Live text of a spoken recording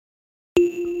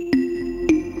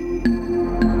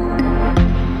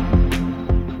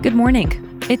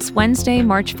morning. It's Wednesday,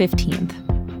 March 15th.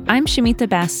 I'm Shamita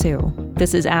Basu.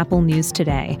 This is Apple News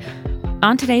Today.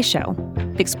 On today's show,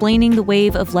 explaining the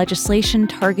wave of legislation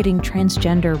targeting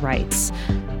transgender rights,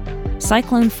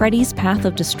 Cyclone Freddy's path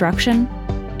of destruction,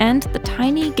 and the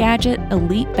tiny gadget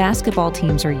elite basketball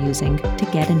teams are using to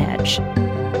get an edge.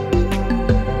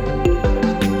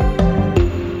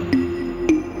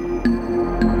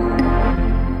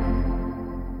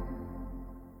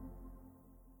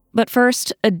 But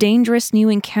first, a dangerous new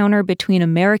encounter between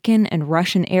American and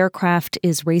Russian aircraft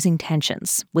is raising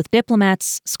tensions, with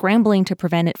diplomats scrambling to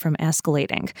prevent it from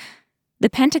escalating. The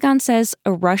Pentagon says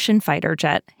a Russian fighter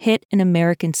jet hit an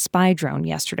American spy drone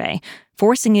yesterday,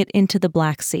 forcing it into the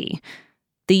Black Sea.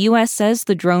 The U.S. says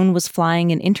the drone was flying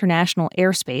in international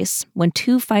airspace when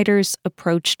two fighters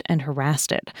approached and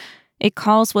harassed it. It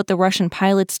calls what the Russian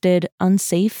pilots did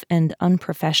unsafe and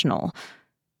unprofessional.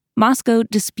 Moscow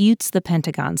disputes the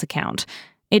Pentagon's account.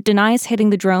 It denies hitting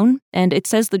the drone, and it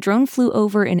says the drone flew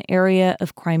over an area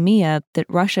of Crimea that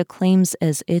Russia claims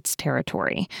as its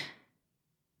territory.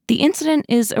 The incident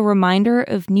is a reminder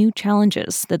of new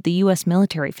challenges that the U.S.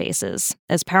 military faces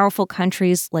as powerful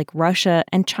countries like Russia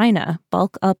and China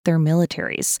bulk up their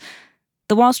militaries.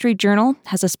 The Wall Street Journal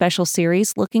has a special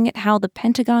series looking at how the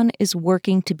Pentagon is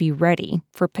working to be ready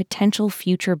for potential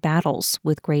future battles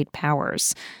with great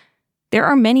powers. There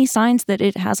are many signs that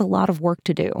it has a lot of work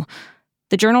to do.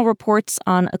 The Journal reports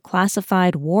on a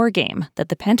classified war game that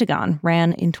the Pentagon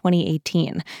ran in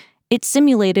 2018. It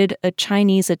simulated a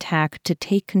Chinese attack to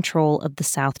take control of the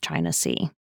South China Sea.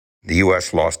 The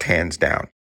U.S. lost hands down.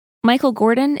 Michael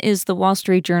Gordon is the Wall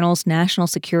Street Journal's national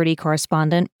security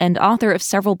correspondent and author of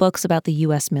several books about the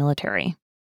U.S. military.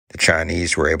 The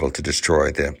Chinese were able to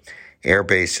destroy the air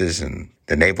bases and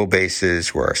the naval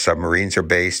bases where our submarines are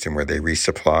based and where they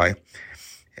resupply,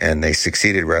 and they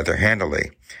succeeded rather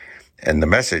handily. And the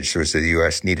message was that the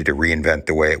U.S. needed to reinvent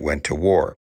the way it went to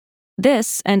war.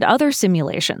 This and other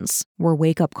simulations were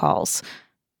wake-up calls.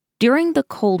 During the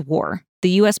Cold War, the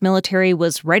U.S. military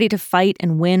was ready to fight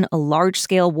and win a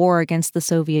large-scale war against the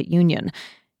Soviet Union.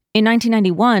 In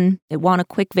 1991, it won a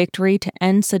quick victory to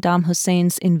end Saddam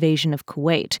Hussein's invasion of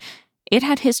Kuwait. It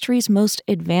had history's most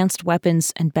advanced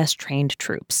weapons and best-trained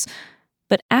troops.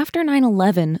 But after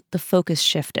 9/11, the focus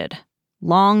shifted.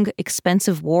 Long,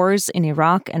 expensive wars in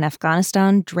Iraq and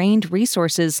Afghanistan drained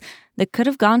resources that could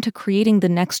have gone to creating the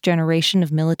next generation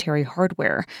of military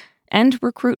hardware, and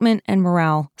recruitment and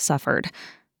morale suffered.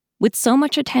 With so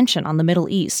much attention on the Middle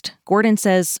East, Gordon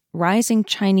says rising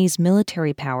Chinese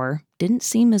military power didn't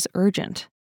seem as urgent.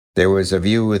 There was a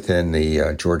view within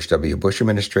the George W. Bush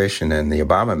administration and the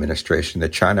Obama administration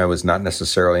that China was not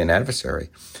necessarily an adversary,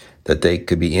 that they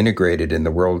could be integrated in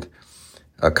the world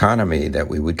economy, that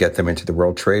we would get them into the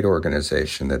World Trade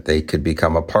Organization, that they could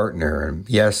become a partner. And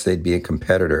yes, they'd be a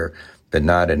competitor, but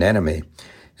not an enemy.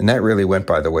 And that really went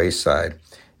by the wayside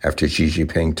after Xi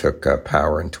Jinping took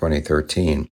power in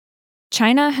 2013.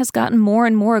 China has gotten more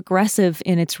and more aggressive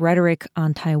in its rhetoric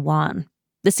on Taiwan.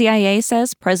 The CIA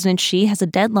says President Xi has a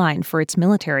deadline for its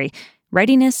military,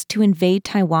 readiness to invade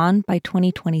Taiwan by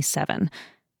 2027.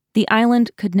 The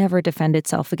island could never defend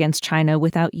itself against China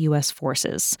without U.S.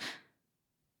 forces.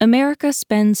 America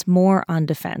spends more on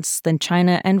defense than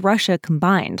China and Russia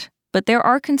combined, but there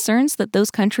are concerns that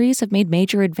those countries have made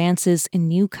major advances in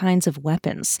new kinds of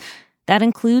weapons. That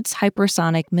includes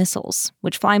hypersonic missiles,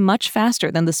 which fly much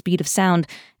faster than the speed of sound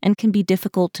and can be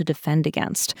difficult to defend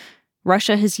against.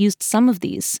 Russia has used some of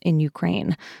these in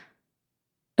Ukraine.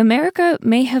 America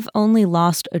may have only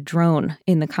lost a drone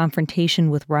in the confrontation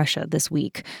with Russia this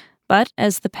week, but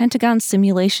as the Pentagon's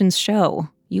simulations show,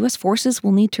 U.S. forces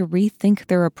will need to rethink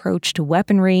their approach to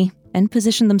weaponry and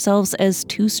position themselves as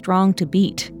too strong to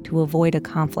beat to avoid a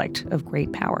conflict of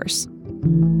great powers.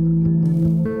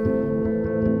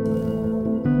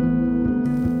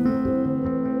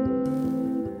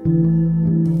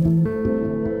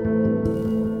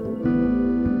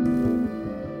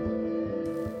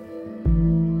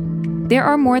 There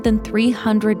are more than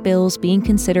 300 bills being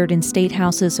considered in state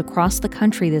houses across the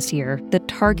country this year that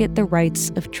target the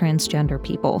rights of transgender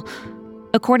people.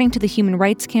 According to the Human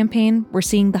Rights Campaign, we're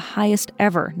seeing the highest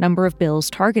ever number of bills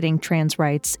targeting trans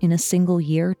rights in a single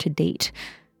year to date.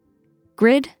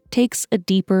 Grid takes a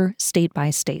deeper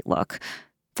state-by-state look.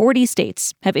 40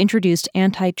 states have introduced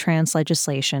anti-trans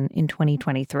legislation in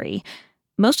 2023.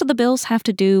 Most of the bills have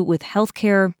to do with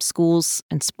healthcare, schools,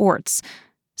 and sports.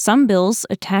 Some bills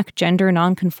attack gender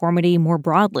nonconformity more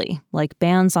broadly, like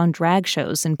bans on drag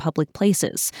shows in public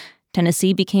places.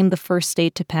 Tennessee became the first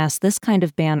state to pass this kind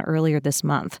of ban earlier this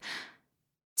month.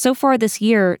 So far this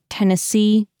year,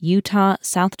 Tennessee, Utah,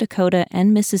 South Dakota,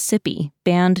 and Mississippi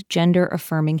banned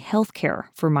gender-affirming healthcare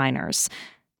for minors.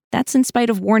 That's in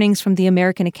spite of warnings from the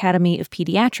American Academy of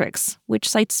Pediatrics, which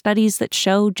cites studies that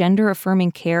show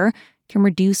gender-affirming care can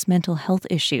reduce mental health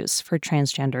issues for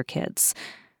transgender kids.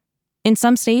 In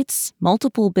some states,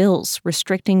 multiple bills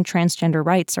restricting transgender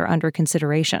rights are under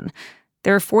consideration.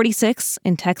 There are 46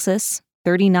 in Texas,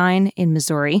 39 in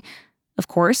Missouri. Of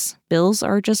course, bills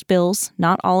are just bills.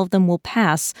 Not all of them will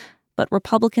pass, but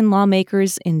Republican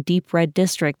lawmakers in deep red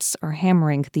districts are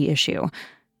hammering the issue.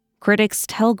 Critics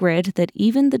tell Grid that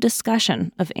even the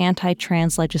discussion of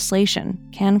anti-trans legislation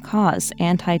can cause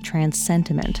anti-trans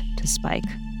sentiment to spike.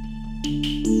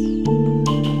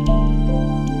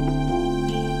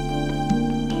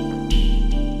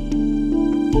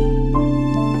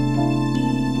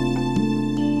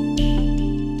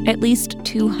 At least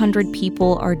 200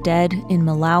 people are dead in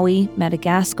Malawi,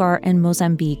 Madagascar, and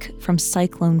Mozambique from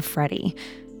Cyclone Freddy.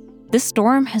 This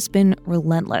storm has been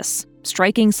relentless,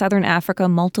 striking southern Africa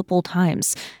multiple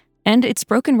times, and it's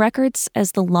broken records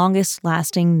as the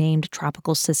longest-lasting named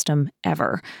tropical system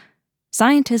ever.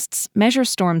 Scientists measure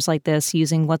storms like this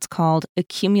using what's called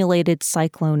accumulated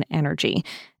cyclone energy,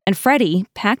 and Freddy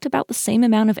packed about the same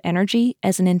amount of energy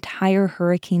as an entire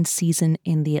hurricane season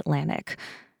in the Atlantic.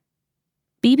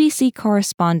 BBC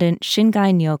correspondent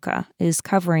Shingai Nyoka is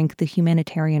covering the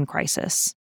humanitarian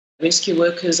crisis. Rescue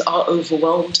workers are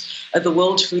overwhelmed. The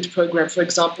World Food Programme, for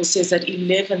example, says that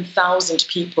 11,000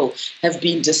 people have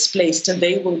been displaced and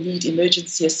they will need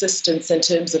emergency assistance in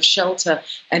terms of shelter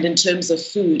and in terms of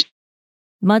food.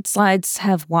 Mudslides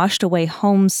have washed away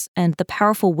homes, and the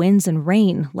powerful winds and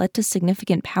rain led to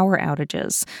significant power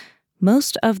outages.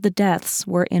 Most of the deaths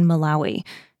were in Malawi.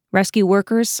 Rescue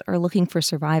workers are looking for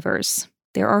survivors.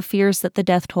 There are fears that the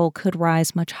death toll could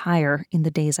rise much higher in the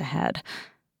days ahead.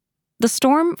 The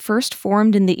storm first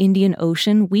formed in the Indian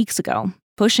Ocean weeks ago,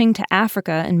 pushing to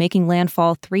Africa and making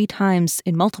landfall 3 times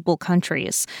in multiple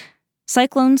countries.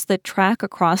 Cyclones that track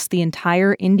across the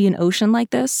entire Indian Ocean like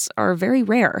this are very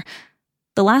rare.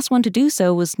 The last one to do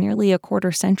so was nearly a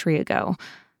quarter century ago.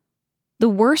 The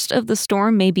worst of the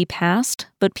storm may be past,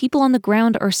 but people on the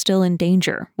ground are still in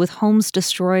danger, with homes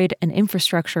destroyed and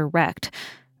infrastructure wrecked.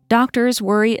 Doctors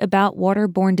worry about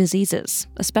waterborne diseases,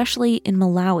 especially in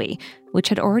Malawi, which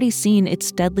had already seen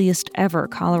its deadliest ever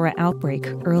cholera outbreak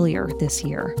earlier this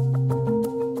year.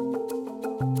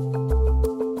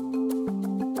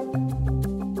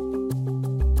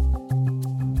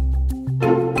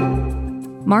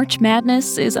 March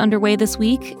Madness is underway this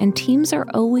week, and teams are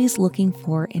always looking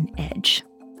for an edge.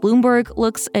 Bloomberg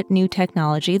looks at new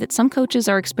technology that some coaches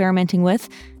are experimenting with: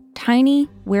 tiny,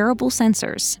 wearable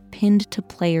sensors pinned to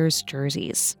players'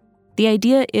 jerseys. The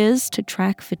idea is to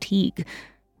track fatigue.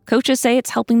 Coaches say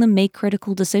it's helping them make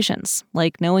critical decisions,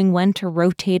 like knowing when to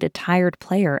rotate a tired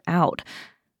player out.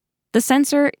 The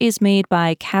sensor is made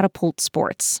by Catapult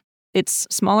Sports. It's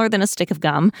smaller than a stick of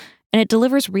gum, and it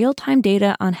delivers real-time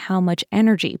data on how much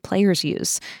energy players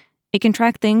use. It can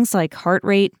track things like heart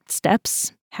rate,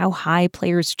 steps, how high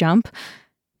players jump.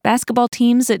 Basketball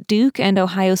teams at Duke and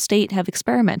Ohio State have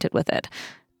experimented with it.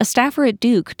 A staffer at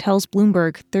Duke tells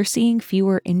Bloomberg they're seeing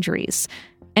fewer injuries.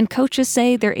 And coaches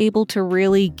say they're able to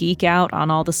really geek out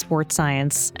on all the sports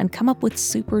science and come up with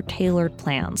super tailored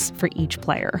plans for each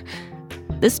player.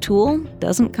 This tool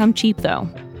doesn't come cheap, though.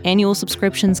 Annual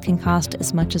subscriptions can cost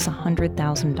as much as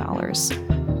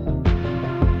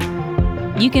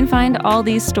 $100,000. You can find all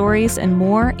these stories and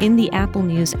more in the Apple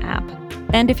News app.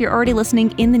 And if you're already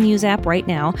listening in the News app right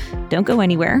now, don't go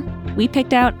anywhere. We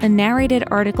picked out a narrated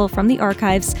article from the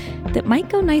archives that might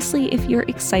go nicely if you're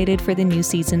excited for the new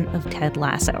season of Ted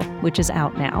Lasso, which is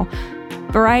out now.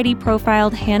 Variety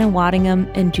profiled Hannah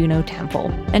Waddingham and Juno Temple,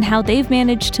 and how they've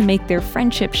managed to make their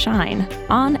friendship shine,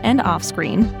 on and off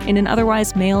screen, in an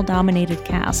otherwise male-dominated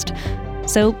cast.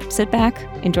 So sit back,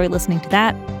 enjoy listening to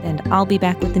that, and I'll be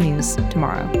back with the news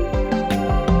tomorrow.